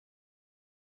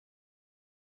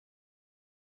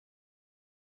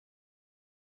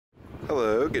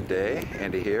Hello, good day.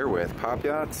 Andy here with POP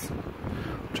Yachts.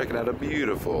 Checking out a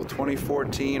beautiful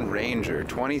 2014 Ranger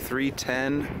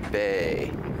 2310 Bay.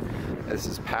 This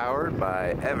is powered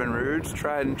by Evinrude's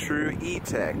tried and true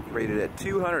E-Tech, rated at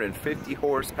 250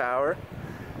 horsepower.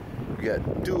 We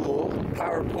got dual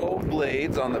power pole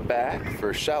blades on the back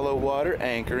for shallow water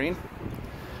anchoring.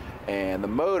 And the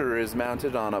motor is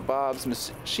mounted on a Bob's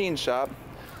Machine Shop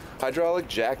hydraulic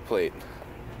jack plate.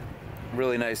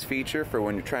 Really nice feature for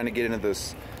when you're trying to get into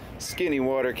those skinny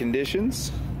water conditions.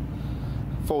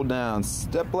 Fold down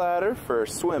step ladder for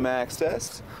swim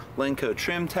access. Mako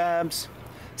trim tabs.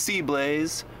 Sea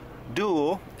Blaze.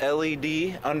 Dual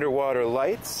LED underwater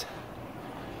lights.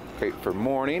 Great for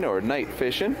morning or night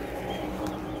fishing.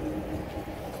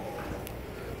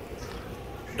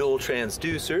 Dual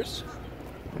transducers.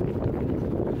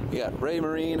 You got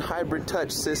Raymarine hybrid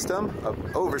touch system,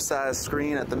 an oversized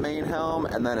screen at the main helm,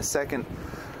 and then a second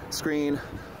screen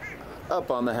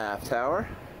up on the half tower.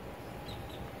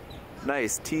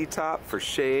 Nice T-top for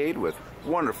shade with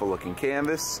wonderful looking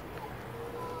canvas.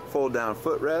 Fold down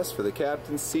footrest for the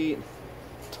captain's seat.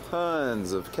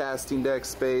 Tons of casting deck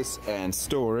space and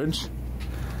storage.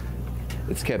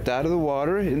 It's kept out of the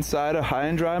water inside a high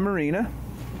and dry marina.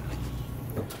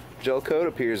 Gel coat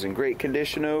appears in great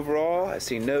condition overall. I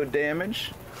see no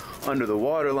damage under the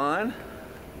waterline.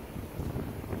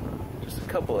 Just a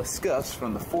couple of scuffs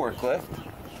from the forklift.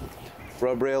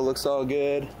 Rub rail looks all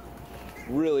good.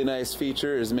 Really nice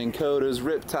feature is Minn Kota's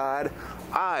Riptide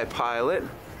iPilot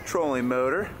trolling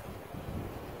motor.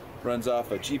 Runs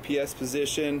off a GPS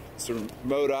position. It's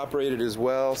remote operated as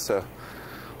well, so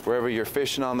wherever you're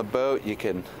fishing on the boat, you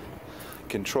can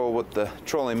control what the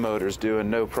trolling motor's doing,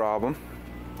 no problem.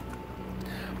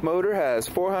 Motor has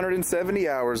 470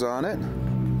 hours on it.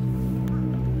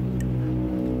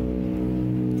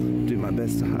 Do my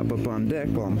best to hop up on deck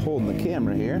while I'm holding the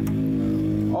camera here.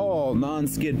 All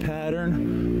non-skid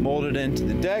pattern, molded into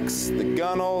the decks, the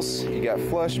gunnels. You got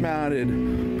flush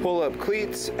mounted pull-up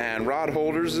cleats and rod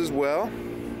holders as well.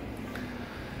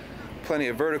 Plenty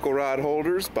of vertical rod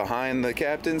holders behind the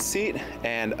captain's seat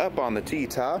and up on the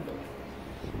T-top.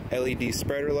 LED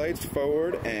spreader lights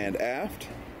forward and aft.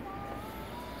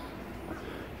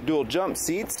 Dual jump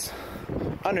seats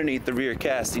underneath the rear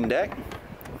casting deck.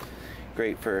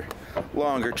 Great for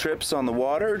longer trips on the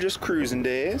water or just cruising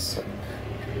days.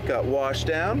 Got wash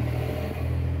down.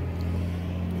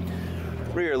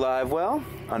 Rear live well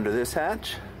under this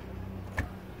hatch.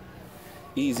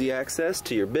 Easy access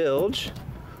to your bilge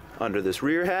under this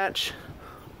rear hatch.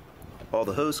 All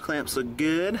the hose clamps look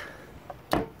good.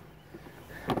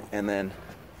 And then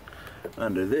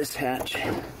under this hatch,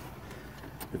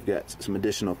 we've got some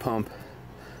additional pump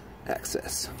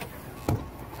access.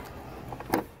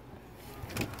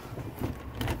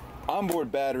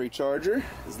 Onboard battery charger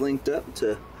is linked up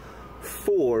to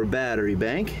 4 battery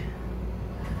bank.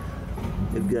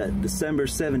 They've got December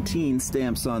 17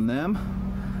 stamps on them.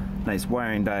 Nice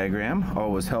wiring diagram,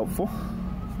 always helpful.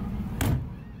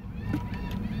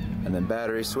 And then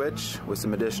battery switch with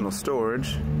some additional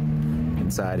storage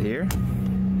inside here.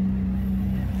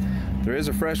 There is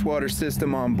a freshwater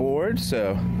system on board,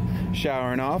 so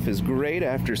showering off is great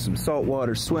after some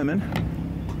saltwater swimming.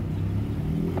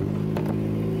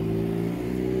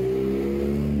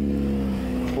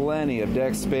 Plenty of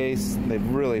deck space. They've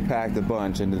really packed a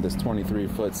bunch into this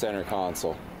 23-foot center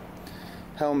console.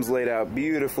 Helm's laid out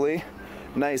beautifully.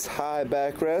 Nice high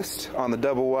backrest on the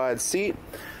double wide seat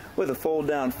with a fold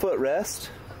down footrest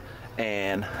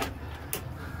and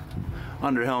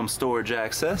under helm storage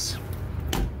access.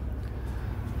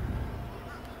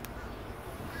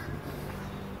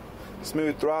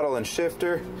 Smooth throttle and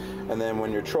shifter, and then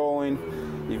when you're trolling,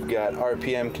 you've got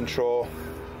RPM control,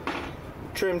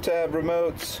 trim tab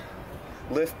remotes,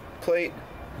 lift plate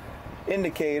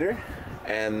indicator,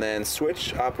 and then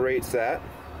switch operates that.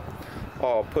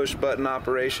 All push button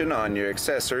operation on your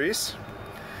accessories.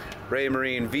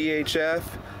 Raymarine VHF,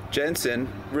 Jensen,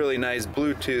 really nice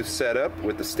Bluetooth setup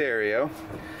with the stereo,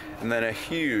 and then a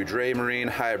huge Raymarine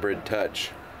hybrid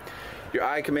touch. Your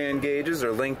eye command gauges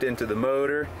are linked into the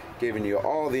motor, giving you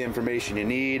all the information you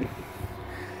need.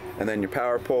 And then your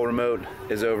power pole remote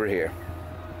is over here.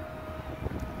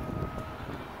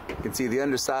 You can see the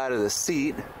underside of the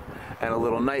seat and a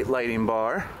little night lighting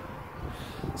bar.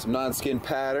 Some non-skin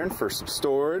pattern for some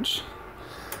storage.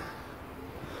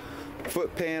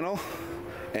 Foot panel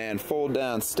and fold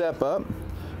down step up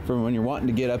for when you're wanting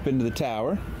to get up into the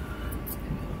tower.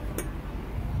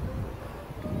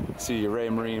 See your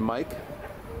Raymarine mic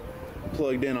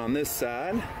plugged in on this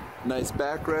side. Nice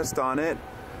backrest on it.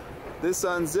 This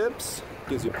unzips,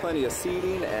 gives you plenty of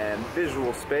seating and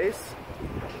visual space.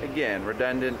 Again,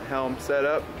 redundant helm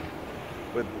setup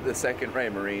with the second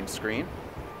Raymarine screen.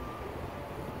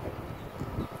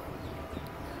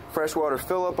 Freshwater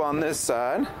fill-up on this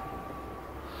side.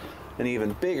 An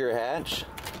even bigger hatch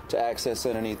to access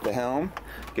underneath the helm.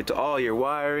 Get to all your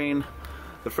wiring,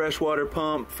 the freshwater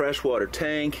pump, freshwater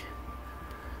tank,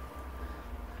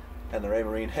 and the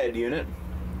Raymarine head unit.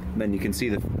 And then you can see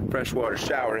the freshwater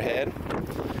shower head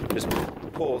just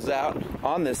pulls out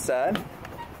on this side.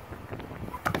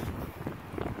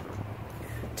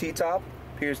 T-top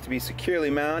appears to be securely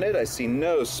mounted. I see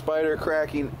no spider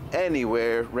cracking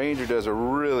anywhere. Ranger does a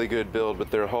really good build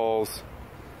with their hulls.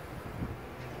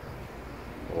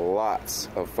 Lots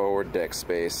of forward deck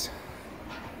space.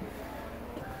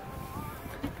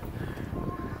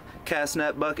 Cast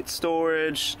net bucket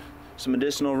storage, some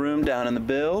additional room down in the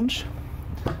bilge.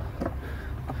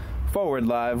 Forward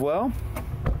live well.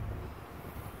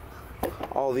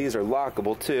 All these are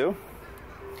lockable too.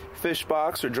 Fish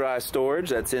box or dry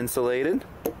storage that's insulated.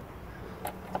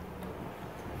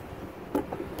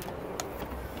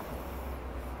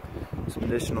 Some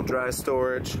additional dry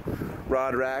storage,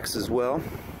 rod racks as well.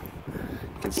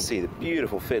 You can see the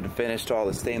beautiful fit and finish to all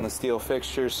the stainless steel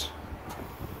fixtures.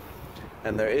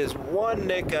 And there is one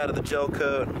nick out of the gel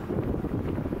coat,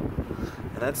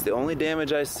 and that's the only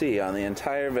damage I see on the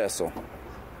entire vessel.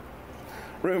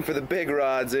 Room for the big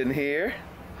rods in here.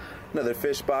 Another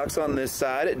fish box on this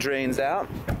side, it drains out.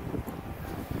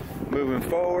 Moving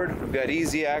forward, we've got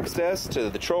easy access to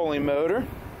the trolling motor.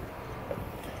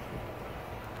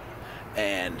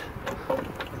 And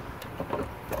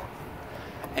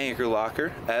anchor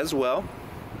locker as well.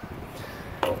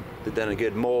 They've done a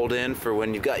good mold in for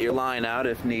when you've got your line out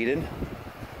if needed.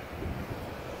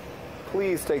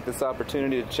 Please take this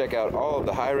opportunity to check out all of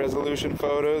the high resolution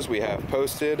photos we have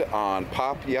posted on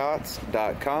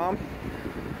popyachts.com.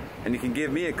 And you can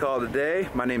give me a call today.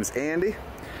 My name is Andy.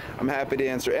 I'm happy to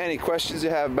answer any questions you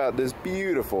have about this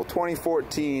beautiful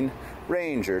 2014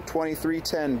 Ranger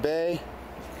 2310 Bay.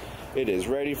 It is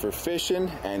ready for fishing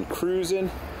and cruising.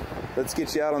 Let's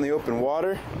get you out on the open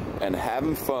water and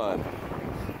having fun.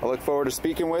 I look forward to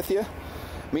speaking with you,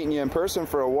 meeting you in person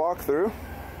for a walkthrough.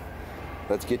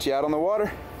 Let's get you out on the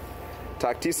water.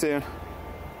 Talk to you soon.